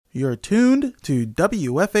You're tuned to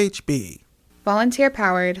WFHB.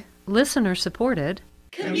 Volunteer-powered, listener-supported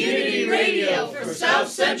community radio for South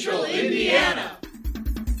Central Indiana.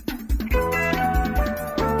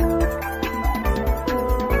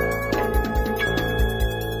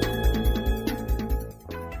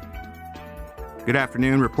 Good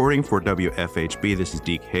afternoon. Reporting for WFHB, this is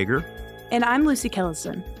Deke Hager. And I'm Lucy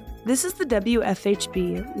Kellison. This is the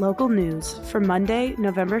WFHB local news for Monday,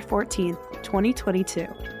 November 14th, 2022.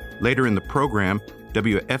 Later in the program,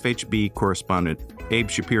 WFHB correspondent Abe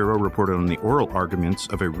Shapiro reported on the oral arguments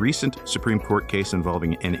of a recent Supreme Court case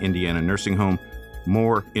involving an Indiana nursing home.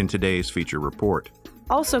 More in today's feature report.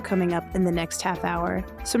 Also coming up in the next half hour,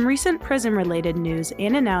 some recent prison-related news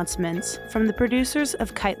and announcements from the producers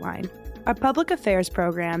of KiteLine, a public affairs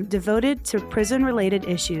program devoted to prison-related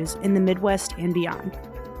issues in the Midwest and beyond.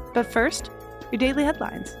 But first, your daily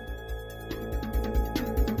headlines.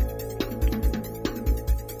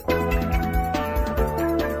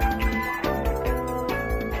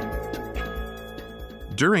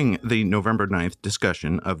 During the November 9th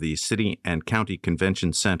discussion of the City and County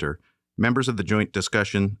Convention Center, members of the joint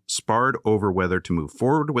discussion sparred over whether to move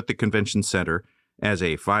forward with the Convention Center as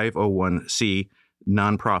a 501c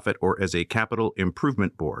nonprofit or as a capital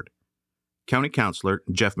improvement board. County Councilor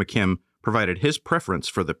Jeff McKim provided his preference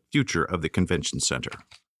for the future of the Convention Center.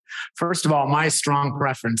 First of all, my strong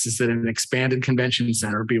preference is that an expanded convention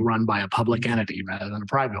center be run by a public entity rather than a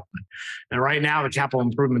private one. And right now, the Capital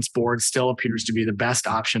Improvements Board still appears to be the best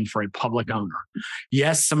option for a public owner.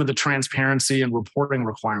 Yes, some of the transparency and reporting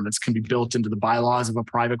requirements can be built into the bylaws of a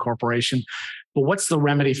private corporation, but what's the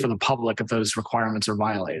remedy for the public if those requirements are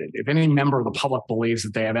violated? If any member of the public believes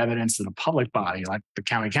that they have evidence that a public body, like the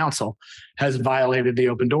county council, has violated the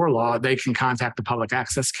open door law, they can contact the public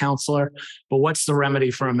access counselor. But what's the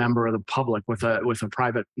remedy for a member of the public with a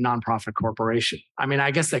private nonprofit corporation? I mean,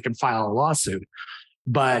 I guess they can file a lawsuit,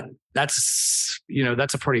 but that's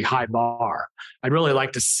a pretty high bar. I'd really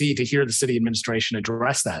like to hear the city administration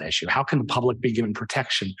address that issue. How can the public be given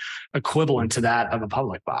protection equivalent to that of a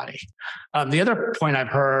public body? The other point I've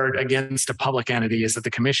heard against a public entity is that the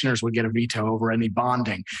commissioners would get a veto over any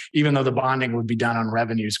bonding, even though the bonding would be done on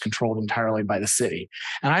revenues controlled entirely by the city.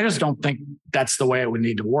 And I just don't think that's the way it would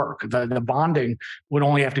need to work. The bonding would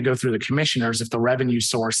only have to go through the commissioners if the revenue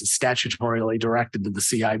source is statutorily directed to the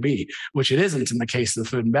CIB, which it isn't in the case of the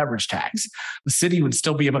food and beverage tax. The city would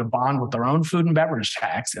still be able to bond with their own food and beverage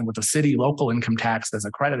tax and with the city local income tax as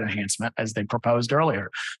a credit enhancement, as they proposed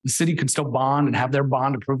earlier. The city could still bond and have their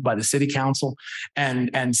bond approved by the city council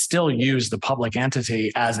and still use the public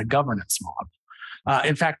entity as a governance model.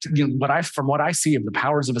 In fact, from what I see of the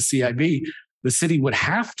powers of a CIB, the city would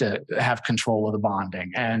have to have control of the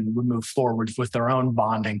bonding and would move forward with their own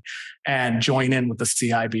bonding and join in with the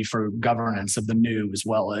CIB for governance of the new as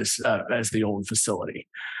well as the old facility.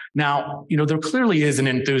 Now, there clearly is an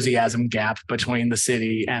enthusiasm gap between the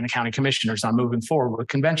city and the county commissioners on moving forward with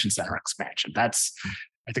convention center expansion.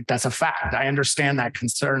 I think that's a fact. I understand that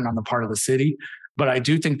concern on the part of the city, but I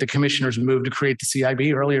do think the commissioners' move to create the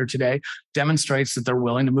CIB earlier today demonstrates that they're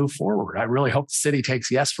willing to move forward. I really hope the city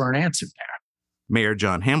takes yes for an answer there. Mayor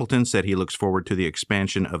John Hamilton said he looks forward to the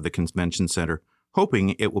expansion of the convention center, hoping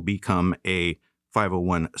it will become a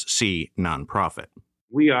 501c nonprofit.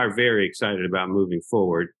 We are very excited about moving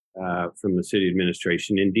forward from the city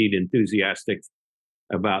administration, indeed enthusiastic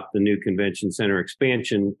about the new convention center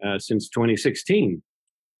expansion since 2016.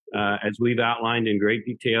 As we've outlined in great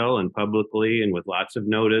detail and publicly and with lots of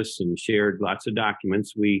notice and shared lots of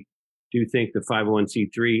documents, we do think the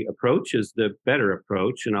 501c3 approach is the better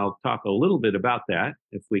approach, and I'll talk a little bit about that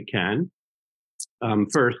if we can.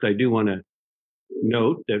 First, I do want to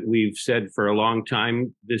note that we've said for a long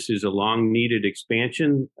time this is a long-needed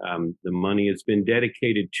expansion. The money has been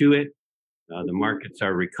dedicated to it. The markets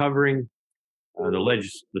are recovering. The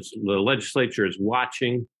legislature is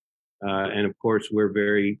watching. And of course, we're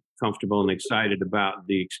very comfortable and excited about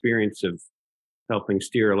the experience of helping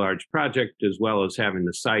steer a large project, as well as having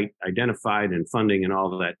the site identified and funding and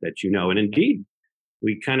all of that. And indeed,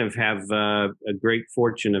 we kind of have a great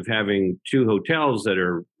fortune of having two hotels that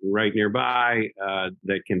are right nearby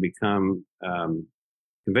that can become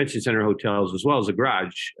convention center hotels, as well as a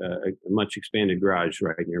garage, a much expanded garage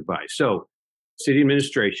right nearby. So city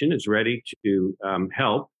administration is ready to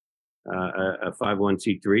help a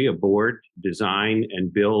 501c3, a board, design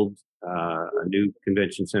and build a new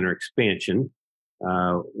convention center expansion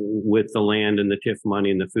with the land and the TIF money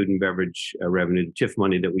and the food and beverage revenue, the TIF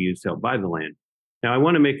money that we use to help buy the land. Now, I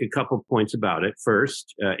want to make a couple points about it.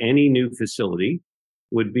 First, any new facility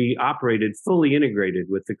would be operated fully integrated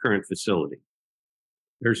with the current facility.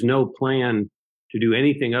 There's no plan to do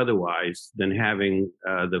anything otherwise than having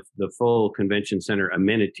the full convention center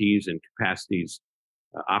amenities and capacities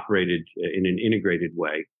operated in an integrated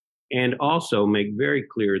way. And also make very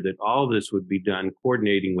clear that all this would be done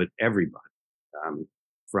coordinating with everybody,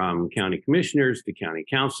 from county commissioners to county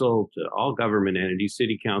council to all government entities,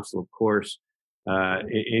 city council, of course,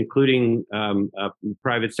 including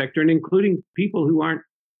private sector and including people who aren't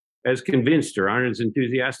as convinced or aren't as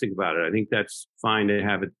enthusiastic about it. I think that's fine to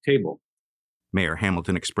have at the table. Mayor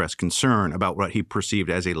Hamilton expressed concern about what he perceived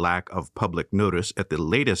as a lack of public notice at the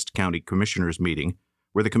latest county commissioners meeting,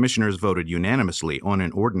 where the commissioners voted unanimously on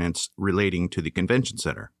an ordinance relating to the convention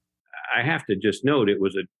center. I have to just note it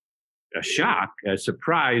was a shock, a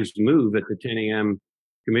surprise move at the 10 a.m.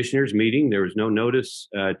 commissioners meeting. There was no notice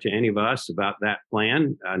to any of us about that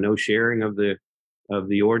plan, no sharing of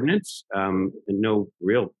the ordinance, and no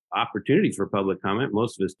real opportunity for public comment.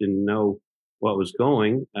 Most of us didn't know what was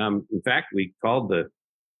going. In fact, we called the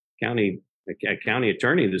county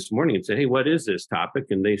attorney this morning and said, "Hey, what is this topic?"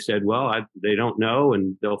 And they said, "Well, they don't know,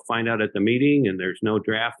 and they'll find out at the meeting, and there's no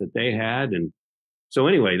draft that they had." And so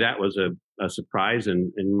anyway, that was a surprise,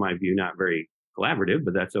 and in my view, not very collaborative,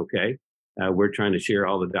 but that's okay. We're trying to share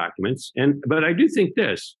all the documents. But I do think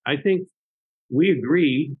this. I think we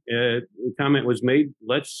agree, the comment was made,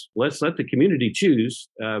 let's let the community choose,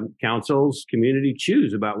 councils, community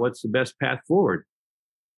choose about what's the best path forward.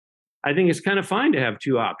 I think it's kind of fine to have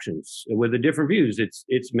two options with the different views.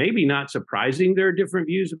 It's maybe not surprising there are different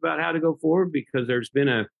views about how to go forward, because there's been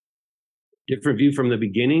a different view from the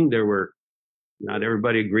beginning. Not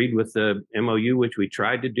everybody agreed with the MOU, which we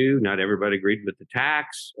tried to do. Not everybody agreed with the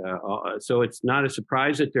tax. So it's not a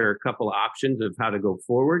surprise that there are a couple of options of how to go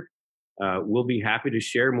forward. We'll be happy to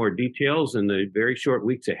share more details in the very short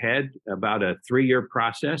weeks ahead about a 3-year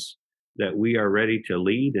process that we are ready to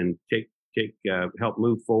lead and help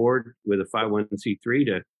move forward with a 501c3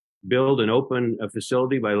 to build and open a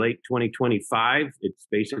facility by late 2025. It's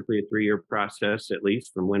basically a 3-year process, at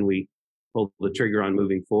least from when we pull the trigger on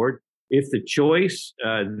moving forward. If the choice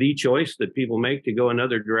that people make to go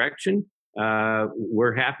another direction,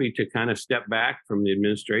 we're happy to kind of step back from the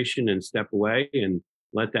administration and step away and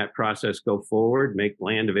let that process go forward, make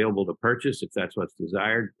land available to purchase if that's what's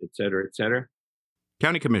desired, et cetera, et cetera.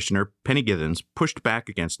 County Commissioner Penny Githens pushed back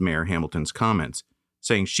against Mayor Hamilton's comments,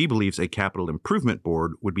 saying she believes a capital improvement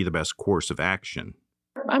board would be the best course of action.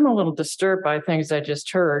 I'm a little disturbed by things I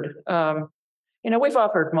just heard. We've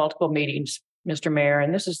offered multiple meetings, Mr. Mayor,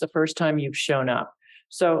 and this is the first time you've shown up.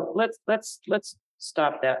 So let's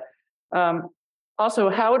stop that. Also,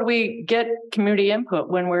 how would we get community input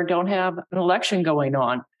when we don't have an election going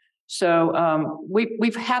on? So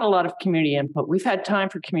we've had a lot of community input. We've had time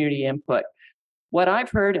for community input. What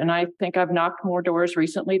I've heard, and I think I've knocked more doors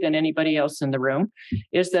recently than anybody else in the room,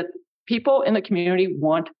 is that people in the community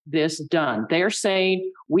want this done. They're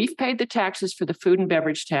saying, we've paid the taxes for the food and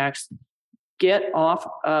beverage tax. Get off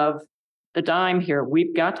of the dime here.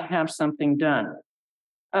 We've got to have something done.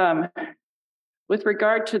 With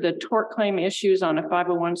regard to the tort claim issues on a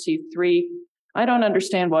 501c3, I don't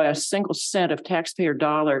understand why a single cent of taxpayer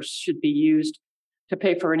dollars should be used to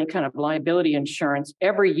pay for any kind of liability insurance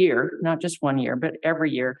every year, not just 1 year, but every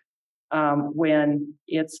year, when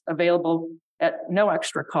it's available at no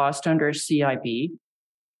extra cost under a CIB.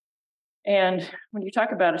 And when you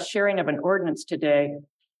talk about a sharing of an ordinance today,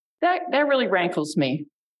 that really rankles me.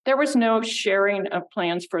 There was no sharing of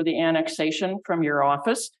plans for the annexation from your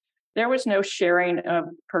office. There was no sharing of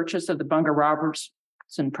purchase of the Bunger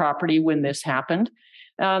Robertson property when this happened.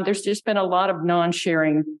 There's just been a lot of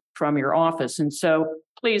non-sharing from your office. And so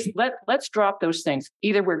please, let's drop those things.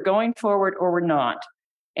 Either we're going forward or we're not.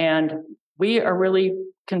 And we are really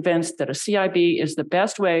convinced that a CIB is the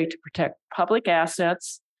best way to protect public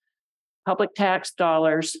assets, public tax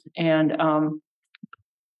dollars. And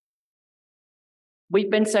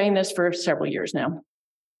we've been saying this for several years now.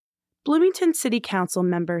 Bloomington City Council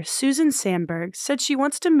member Susan Sandberg said she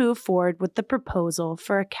wants to move forward with the proposal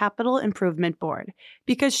for a capital improvement board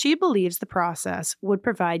because she believes the process would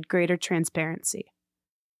provide greater transparency.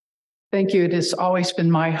 Thank you. It has always been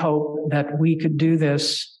my hope that we could do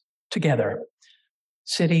this together,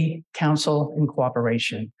 city, council, in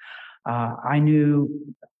cooperation. I knew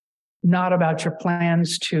not about your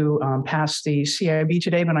plans to pass the CIB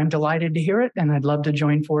today, but I'm delighted to hear it, and I'd love to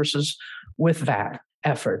join forces with that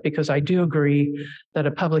effort, because I do agree that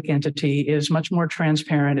a public entity is much more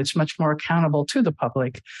transparent. It's much more accountable to the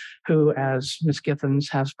public, who, as Ms.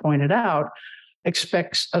 Githens has pointed out,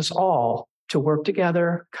 expects us all to work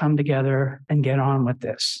together, come together, and get on with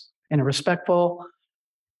this in a respectful,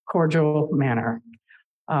 cordial manner.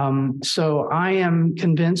 So I am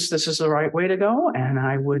convinced this is the right way to go, and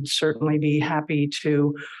I would certainly be happy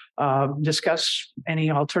to discuss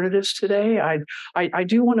any alternatives today. I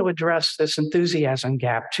do want to address this enthusiasm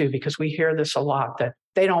gap too, because we hear this a lot that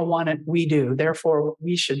they don't want it, we do. Therefore,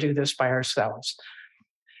 we should do this by ourselves.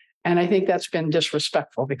 And I think that's been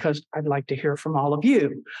disrespectful, because I'd like to hear from all of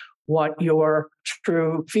you what your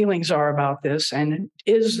true feelings are about this. And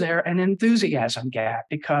is there an enthusiasm gap?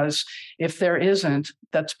 Because if there isn't,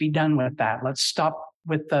 let's be done with that. Let's stop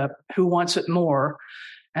with the who wants it more,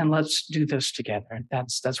 and let's do this together.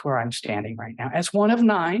 That's where I'm standing right now, as one of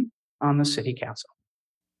 9 on the city council.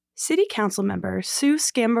 City Council member Sue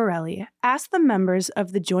Sgambarelli asked the members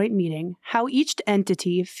of the joint meeting how each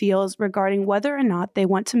entity feels regarding whether or not they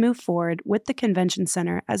want to move forward with the convention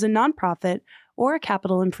center as a nonprofit or a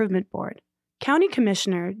capital improvement board. County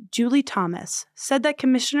Commissioner Julie Thomas said that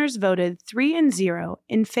commissioners voted 3-0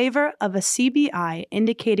 in favor of a CBI,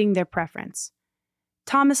 indicating their preference.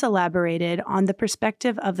 Thomas elaborated on the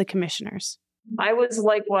perspective of the commissioners. I was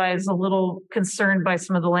likewise a little concerned by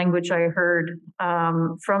some of the language I heard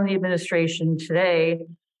from the administration today.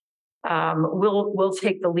 We'll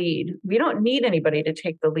take the lead. We don't need anybody to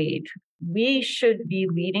take the lead. We should be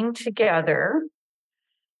leading together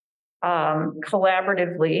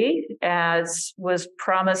collaboratively, as was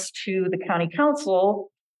promised to the county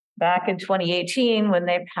council back in 2018 when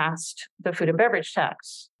they passed the food and beverage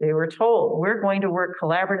tax. They were told, we're going to work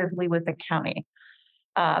collaboratively with the county.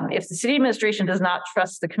 If the city administration does not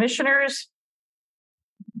trust the commissioners,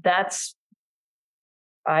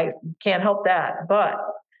 I can't help that. But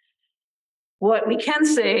what we can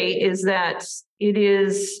say is that it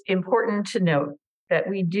is important to note that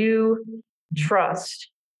we do trust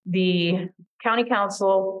the county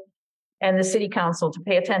council and the city council to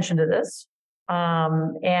pay attention to this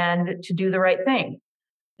and to do the right thing.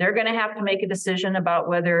 They're going to have to make a decision about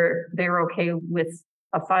whether they're okay with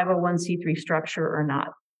a 501c3 structure or not.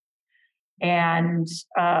 And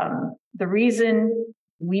the reason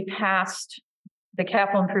we passed the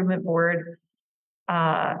Capital Improvement Board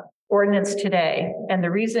ordinance today, and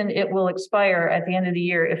the reason it will expire at the end of the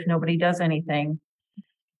year if nobody does anything,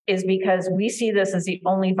 is because we see this as the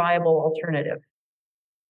only viable alternative.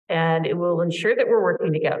 And it will ensure that we're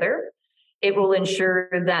working together. It will ensure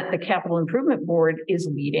that the Capital Improvement Board is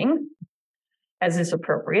leading as is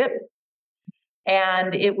appropriate.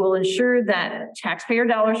 And it will ensure that taxpayer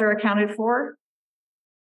dollars are accounted for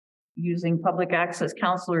using public access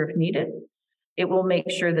counselor if needed. It will make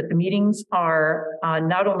sure that the meetings are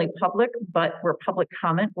not only public, but where public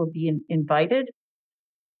comment will be invited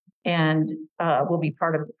and will be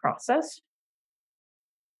part of the process.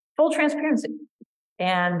 Full transparency.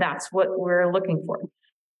 And that's what we're looking for.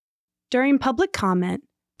 During public comment,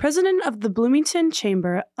 President of the Bloomington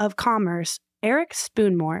Chamber of Commerce, Eric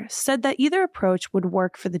Spoonmore, said that either approach would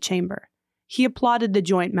work for the chamber. He applauded the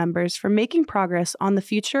joint members for making progress on the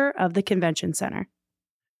future of the convention center.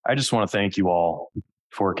 I just want to thank you all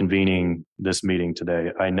for convening this meeting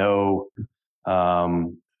today. I know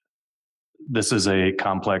this is a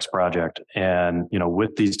complex project, and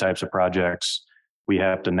with these types of projects, we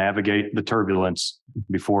have to navigate the turbulence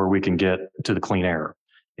before we can get to the clean air.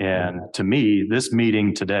 And to me, this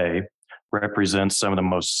meeting today represents some of the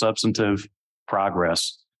most substantive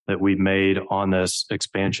progress that we've made on this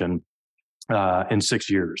expansion in 6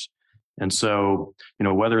 years. And so,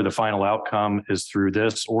 whether the final outcome is through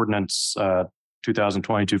this ordinance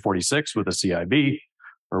 2022-46 with a CIB,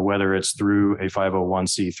 or whether it's through a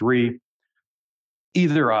 501c3,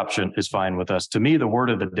 either option is fine with us. To me, the word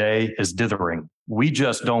of the day is dithering. We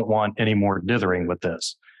just don't want any more dithering with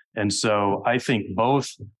this. And so I think both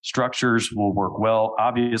structures will work well.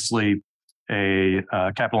 Obviously, a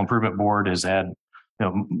capital improvement board has had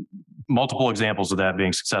multiple examples of that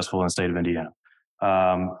being successful in the state of Indiana.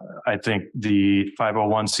 I think the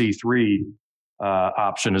 501c3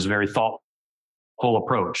 option is a very thoughtful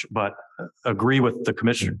approach, but agree with the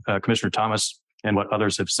Commissioner Thomas and what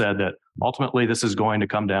others have said that ultimately this is going to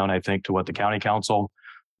come down, I think, to what the county council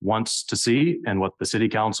wants to see and what the city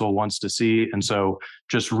council wants to see. And so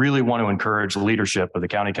just really want to encourage the leadership of the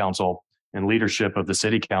county council and leadership of the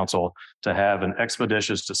city council to have an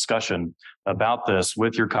expeditious discussion about this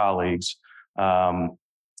with your colleagues.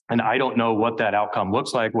 And I don't know what that outcome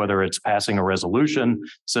looks like, whether it's passing a resolution,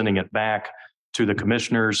 sending it back to the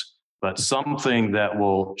commissioners, but something that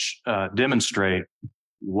will demonstrate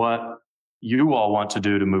what you all want to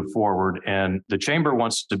do to move forward. And the chamber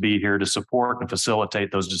wants to be here to support and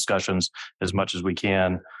facilitate those discussions as much as we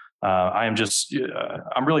can. I'm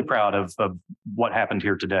really proud of what happened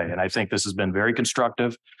here today. And I think this has been very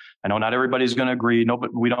constructive. I know not everybody's going to agree. No, but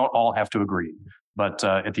we don't all have to agree. But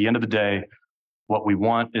at the end of the day, what we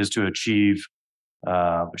want is to achieve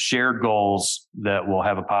shared goals that will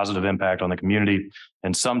have a positive impact on the community.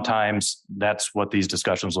 And sometimes that's what these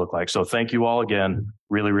discussions look like. So thank you all again.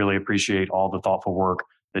 Really, really appreciate all the thoughtful work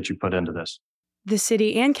that you put into this. The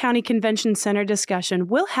City and County Convention Center discussion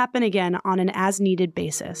will happen again on an as-needed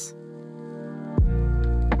basis.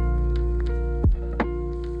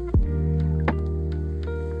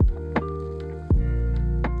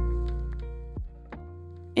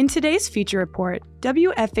 In today's feature report,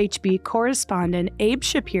 WFHB correspondent Abe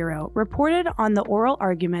Shapiro reported on the oral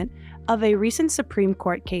argument of a recent Supreme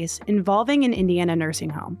Court case involving an Indiana nursing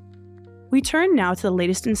home. We turn now to the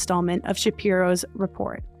latest installment of Shapiro's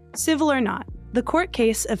report, Civil or Not, the court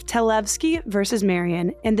case of Talevski versus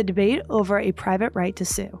Marion and the debate over a private right to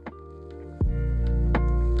sue.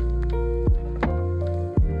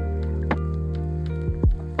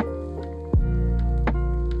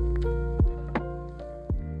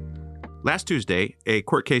 Last Tuesday, a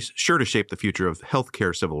court case sure to shape the future of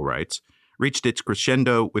healthcare civil rights reached its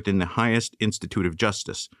crescendo within the highest institute of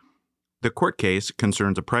justice. The court case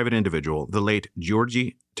concerns a private individual, the late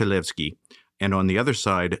Georgy Talevski, and on the other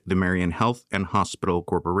side, the Marion Health and Hospital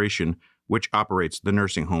Corporation, which operates the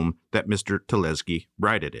nursing home that Mr. Talevski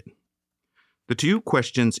resided in. The two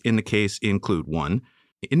questions in the case include: 1,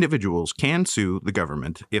 individuals can sue the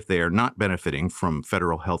government if they are not benefiting from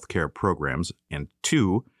federal health care programs, and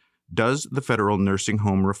 2, does the Federal Nursing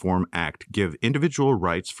Home Reform Act give individual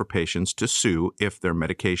rights for patients to sue if their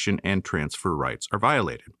medication and transfer rights are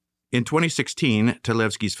violated? In 2016,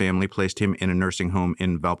 Talevski's family placed him in a nursing home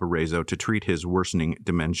in Valparaiso to treat his worsening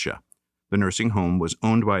dementia. The nursing home was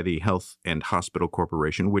owned by the Health and Hospital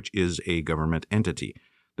Corporation, which is a government entity.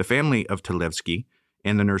 The family of Talevski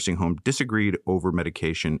and the nursing home disagreed over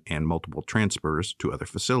medication and multiple transfers to other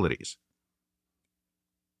facilities.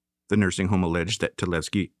 The nursing home alleged that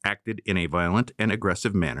Talevski acted in a violent and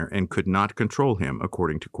aggressive manner and could not control him,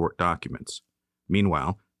 according to court documents.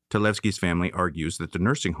 Meanwhile, Talevski's family argues that the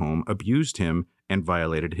nursing home abused him and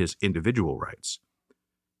violated his individual rights.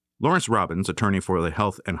 Lawrence Robbins, attorney for the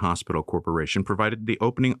Health and Hospital Corporation, provided the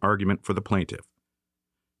opening argument for the plaintiff.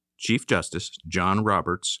 Chief Justice John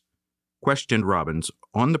Roberts questioned Robbins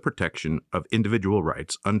on the protection of individual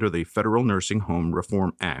rights under the Federal Nursing Home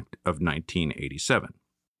Reform Act of 1987.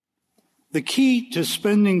 The key to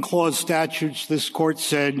spending clause statutes, this court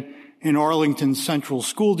said in Arlington Central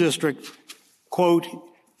School District, quote,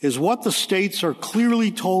 is what the states are clearly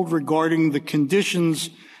told regarding the conditions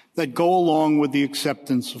that go along with the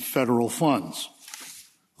acceptance of federal funds.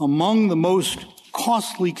 Among the most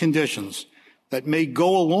costly conditions that may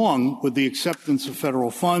go along with the acceptance of federal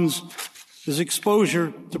funds is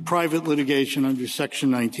exposure to private litigation under Section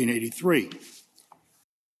 1983.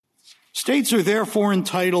 States are therefore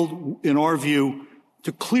entitled, in our view,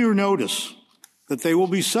 to clear notice that they will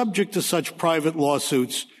be subject to such private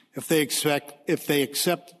lawsuits if they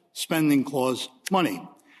accept spending clause money.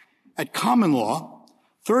 At common law,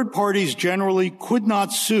 third parties generally could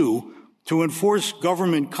not sue to enforce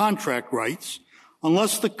government contract rights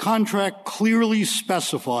unless the contract clearly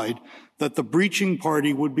specified that the breaching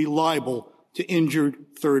party would be liable to injured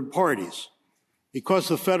third parties. Because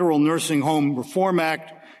the Federal Nursing Home Reform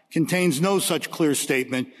Act contains no such clear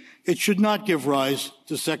statement, it should not give rise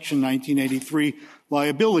to Section 1983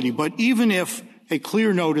 liability. But even if a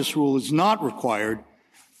clear notice rule is not required,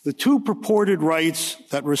 the two purported rights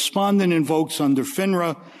that respondent invokes under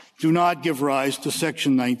FINRA do not give rise to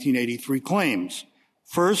Section 1983 claims.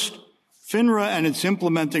 First, FINRA and its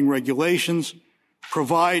implementing regulations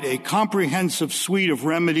provide a comprehensive suite of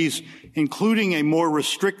remedies, including a more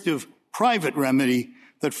restrictive private remedy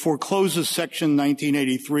that forecloses Section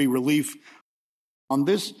 1983 relief. On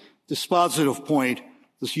this dispositive point,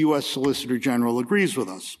 the U.S. Solicitor General agrees with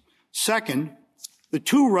us. Second, the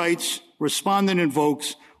two rights respondent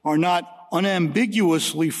invokes are not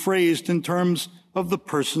unambiguously phrased in terms of the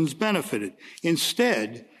persons benefited.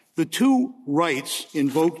 Instead, the two rights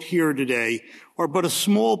invoked here today are but a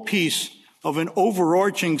small piece of an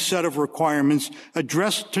overarching set of requirements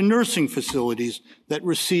addressed to nursing facilities that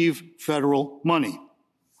receive federal money.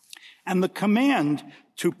 And the command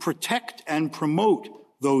to protect and promote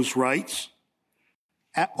those rights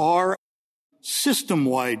are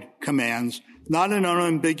system-wide commands, not an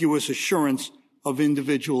unambiguous assurance of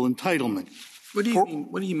individual entitlement. What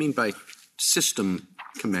do you mean by system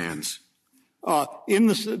commands?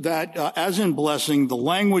 As in Blessing, the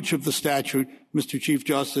language of the statute, Mr. Chief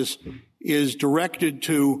Justice, is directed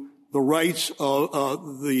to the rights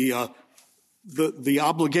of the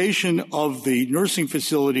obligation of the nursing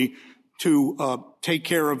facility to take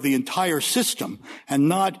care of the entire system and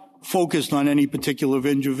not focused on any particular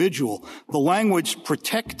individual. The language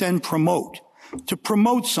protect and promote. To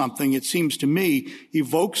promote something, it seems to me,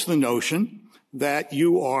 evokes the notion that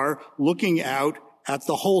you are looking out at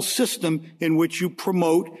the whole system in which you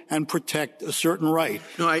promote and protect a certain right.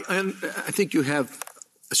 No, I think you have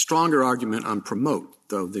a stronger argument on promote,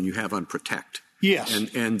 though, than you have on protect. Yes.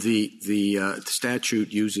 And the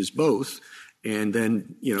statute uses both, and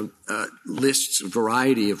then, lists a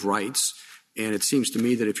variety of rights. And it seems to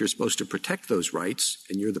me that if you're supposed to protect those rights,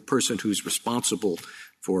 and you're the person who's responsible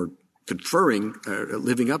for conferring,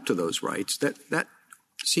 living up to those rights, that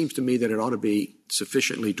seems to me that it ought to be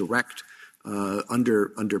sufficiently direct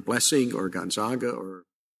under Blessing or Gonzaga or.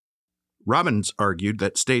 Robbins argued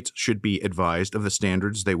that states should be advised of the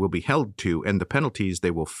standards they will be held to and the penalties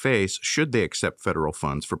they will face should they accept federal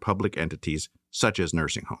funds for public entities such as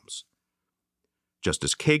nursing homes.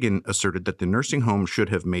 Justice Kagan asserted that the nursing home should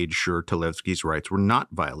have made sure Talevski's rights were not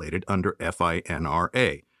violated under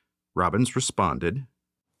FINRA. Robbins responded,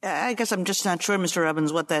 I guess I'm just not sure, Mr.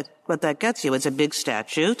 Robbins, what that gets you. It's a big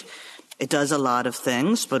statute. It does a lot of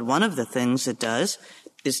things, but one of the things it does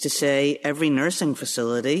is to say every nursing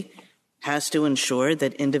facility has to ensure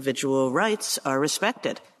that individual rights are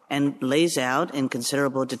respected and lays out in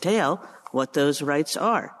considerable detail what those rights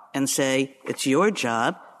are and say it's your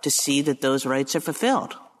job to see that those rights are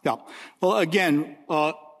fulfilled. Yeah. Well, again,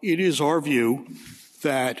 it is our view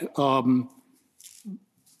that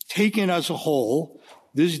taken as a whole,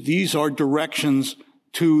 these are directions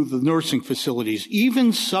to the nursing facilities.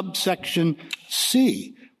 Even subsection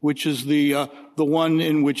C, which is the one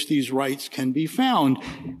in which these rights can be found,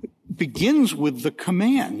 begins with the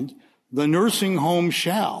command, the nursing home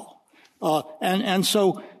shall. And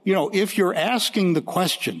so, if you're asking the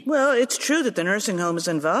question. Well, it's true that the nursing home is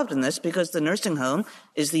involved in this because the nursing home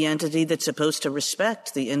is the entity that's supposed to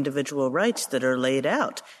respect the individual rights that are laid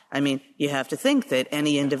out. I mean, you have to think that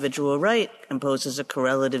any individual right imposes a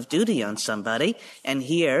correlative duty on somebody, and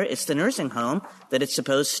here it's the nursing home that it's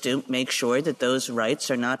supposed to make sure that those rights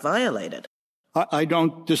are not violated. I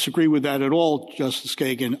don't disagree with that at all, Justice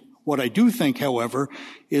Kagan. What I do think, however,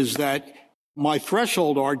 is that my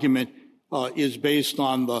threshold argument is based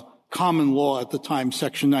on the common law at the time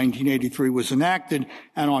Section 1983 was enacted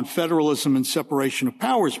and on federalism and separation of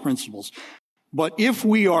powers principles. But if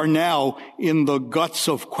we are now in the guts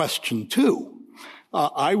of question 2,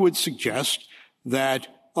 I would suggest that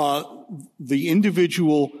the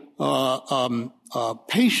individual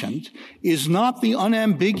patient is not the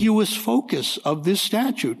unambiguous focus of this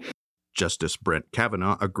statute. Justice Brett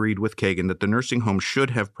Kavanaugh agreed with Kagan that the nursing home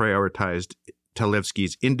should have prioritized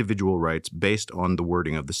Talevski's individual rights based on the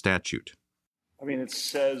wording of the statute. I mean, it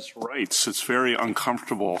says rights. It's very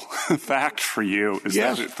uncomfortable fact for you is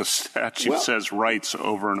that the statute says rights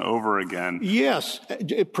over and over again. Yes,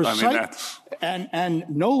 precise, and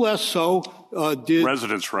no less so did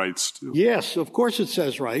residents' rights too. Yes, of course it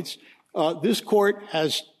says rights. This court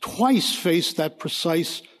has twice faced that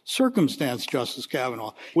precise circumstance, Justice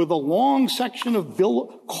Kavanaugh, with a long section of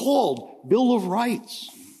called Bill of Rights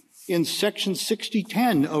in Section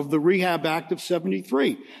 6010 of the Rehab Act of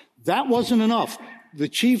 73. That wasn't enough. The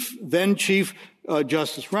then Chief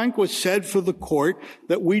Justice Rehnquist said for the court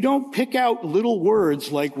that we don't pick out little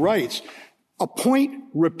words like rights, a point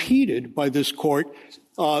repeated by this court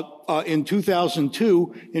in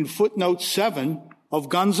 2002 in footnote 7 of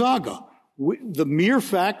Gonzaga. The mere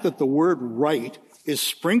fact that the word right is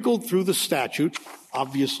sprinkled through the statute,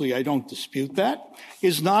 obviously I don't dispute that,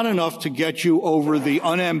 is not enough to get you over the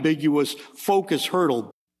unambiguous focus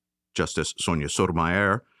hurdle. Justice Sonia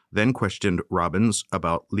Sotomayor then questioned Robbins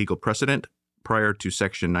about legal precedent prior to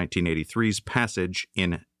Section 1983's passage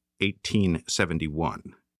in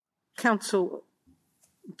 1871. Counsel,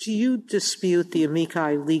 do you dispute the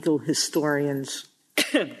amici legal historians'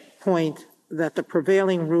 point that the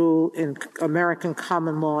prevailing rule in American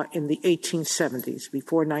common law in the 1870s,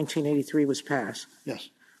 before 1983 was passed,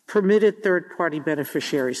 permitted third-party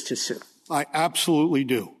beneficiaries to sue? I absolutely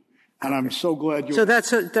do. And I'm so glad you... So that's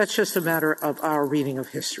just a matter of our reading of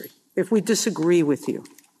history. If we disagree with you,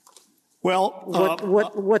 well,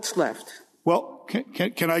 what's left? Well,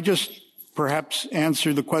 can I just perhaps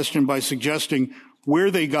answer the question by suggesting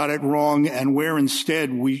where they got it wrong and where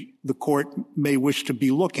instead the court may wish to be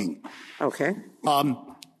looking? Okay.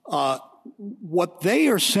 What they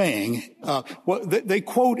are saying, they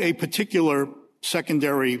quote a particular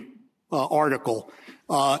secondary article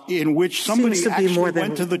in which somebody actually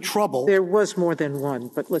went to the trouble. There was more than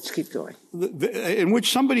one, but let's keep going. In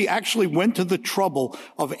which somebody actually went to the trouble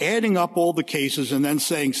of adding up all the cases and then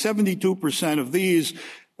saying 72% of these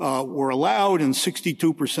were allowed and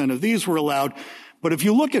 62% of these were allowed. But if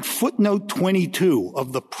you look at footnote 22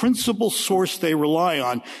 of the principal source they rely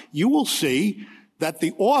on, you will see that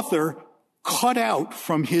the author cut out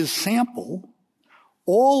from his sample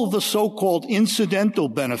all the so-called incidental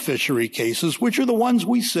beneficiary cases, which are the ones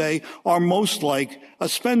we say are most like a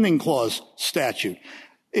spending clause statute.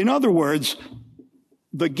 In other words,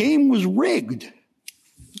 the game was rigged.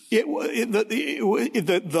 The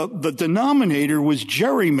denominator was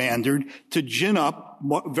gerrymandered to gin up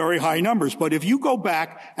very high numbers. But if you go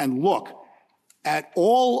back and look at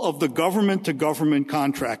all of the government-to-government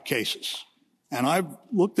contract cases, and I've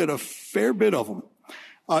looked at a fair bit of them,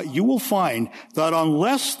 you will find that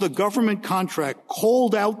unless the government contract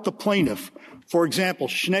called out the plaintiff, for example,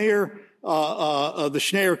 Schneier, the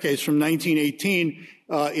Schneier case from 1918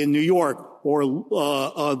 in New York, or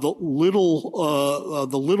the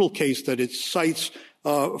Little case that it cites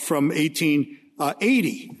from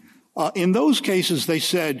 1880. In those cases, they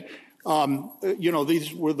said,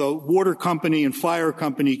 these were the water company and fire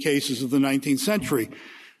company cases of the 19th century.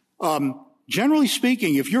 Generally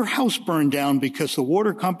speaking, if your house burned down because the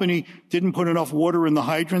water company didn't put enough water in the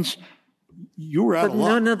hydrants, you were out of luck. But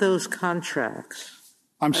none of those contracts.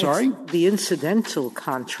 I'm sorry? The incidental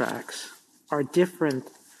contracts are different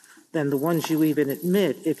than the ones you even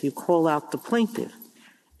admit if you call out the plaintiff.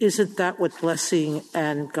 Isn't that what Blessing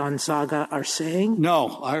and Gonzaga are saying?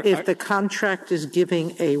 No. If the contract is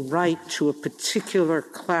giving a right to a particular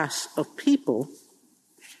class of people,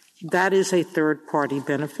 that is a third-party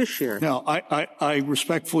beneficiary. No, I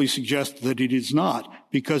respectfully suggest that it is not,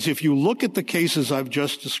 because if you look at the cases I've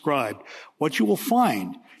just described, what you will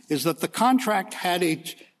find is that the contract had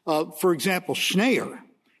for example, Schneier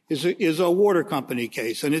is a water company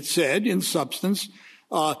case, and it said, in substance,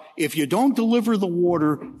 if you don't deliver the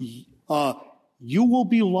water, you will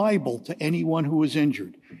be liable to anyone who is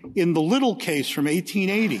injured. In the Little case from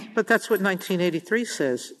 1880. But that's what 1983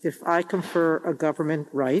 says. If I confer a government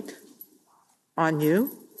right on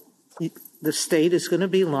you, the state is going to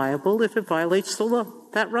be liable if it violates the law.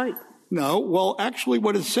 That right? No. Well, actually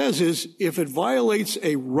what it says is if it violates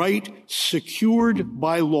a right secured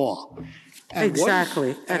by law. And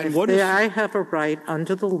exactly. I have a right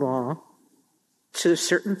under the law to a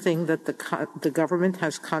certain thing that the government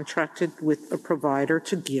has contracted with a provider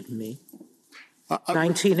to give me,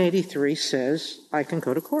 1983 says I can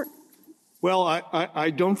go to court. Well, I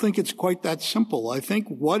don't think it's quite that simple. I think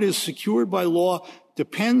what is secured by law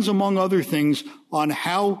depends, among other things, on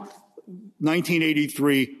how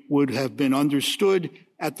 1983 would have been understood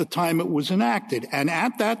at the time it was enacted. And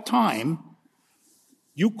at that time,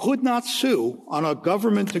 you could not sue on a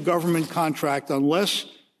government-to-government contract unless,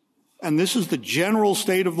 and this is the general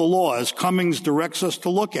state of the law, as Cummings directs us to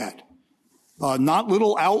look at, not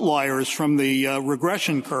little outliers from the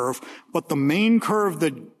regression curve, but the main curve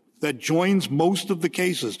that joins most of the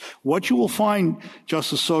cases. What you will find,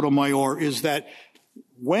 Justice Sotomayor, is that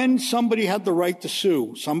when somebody had the right to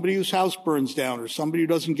sue, somebody whose house burns down or somebody who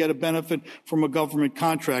doesn't get a benefit from a government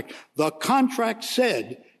contract, the contract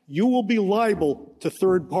said you will be liable to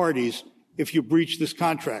third parties if you breach this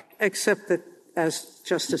contract. Except that, as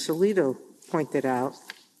Justice Alito pointed out,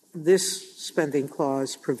 this spending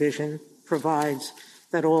clause provision provides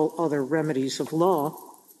that all other remedies of law,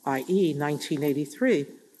 i.e. 1983,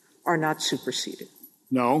 are not superseded.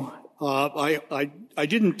 No. I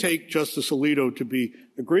didn't take Justice Alito to be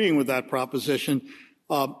agreeing with that proposition,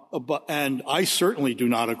 and I certainly do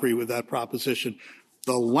not agree with that proposition.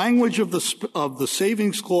 The language of the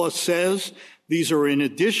Savings Clause says these are in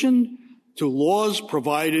addition to laws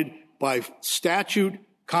provided by statute,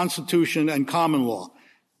 constitution, and common law.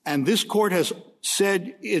 And this court has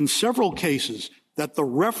said in several cases that the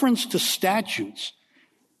reference to statutes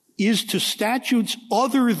is to statutes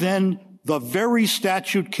other than the very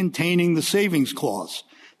statute containing the Savings Clause.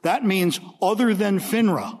 That means other than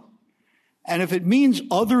FINRA. And if it means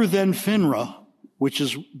other than FINRA, which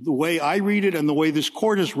is the way I read it and the way this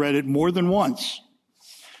court has read it more than once,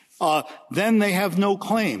 then they have no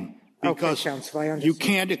claim. Because you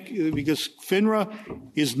can't, because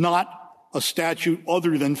FINRA is not a statute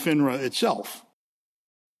other than FINRA itself.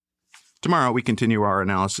 Tomorrow, we continue our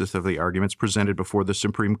analysis of the arguments presented before the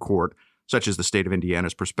Supreme Court, such as the state of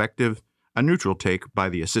Indiana's perspective, a neutral take by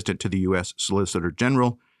the Assistant to the U.S. Solicitor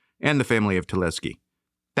General, and the family of Tilevsky.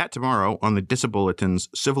 That tomorrow on the DISA Bulletin's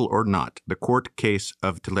Civil or Not, the court case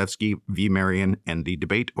of Tilevsky v. Marion and the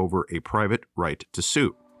debate over a private right to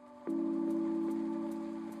sue.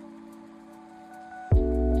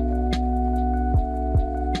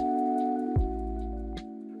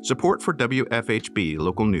 Support for WFHB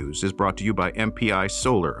Local News is brought to you by MPI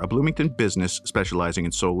Solar, a Bloomington business specializing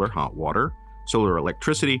in solar hot water, solar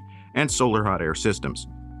electricity, and solar hot air systems.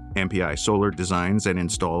 MPI Solar designs and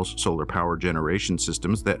installs solar power generation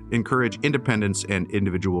systems that encourage independence and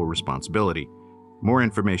individual responsibility. More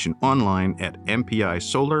information online at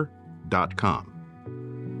mpisolar.com.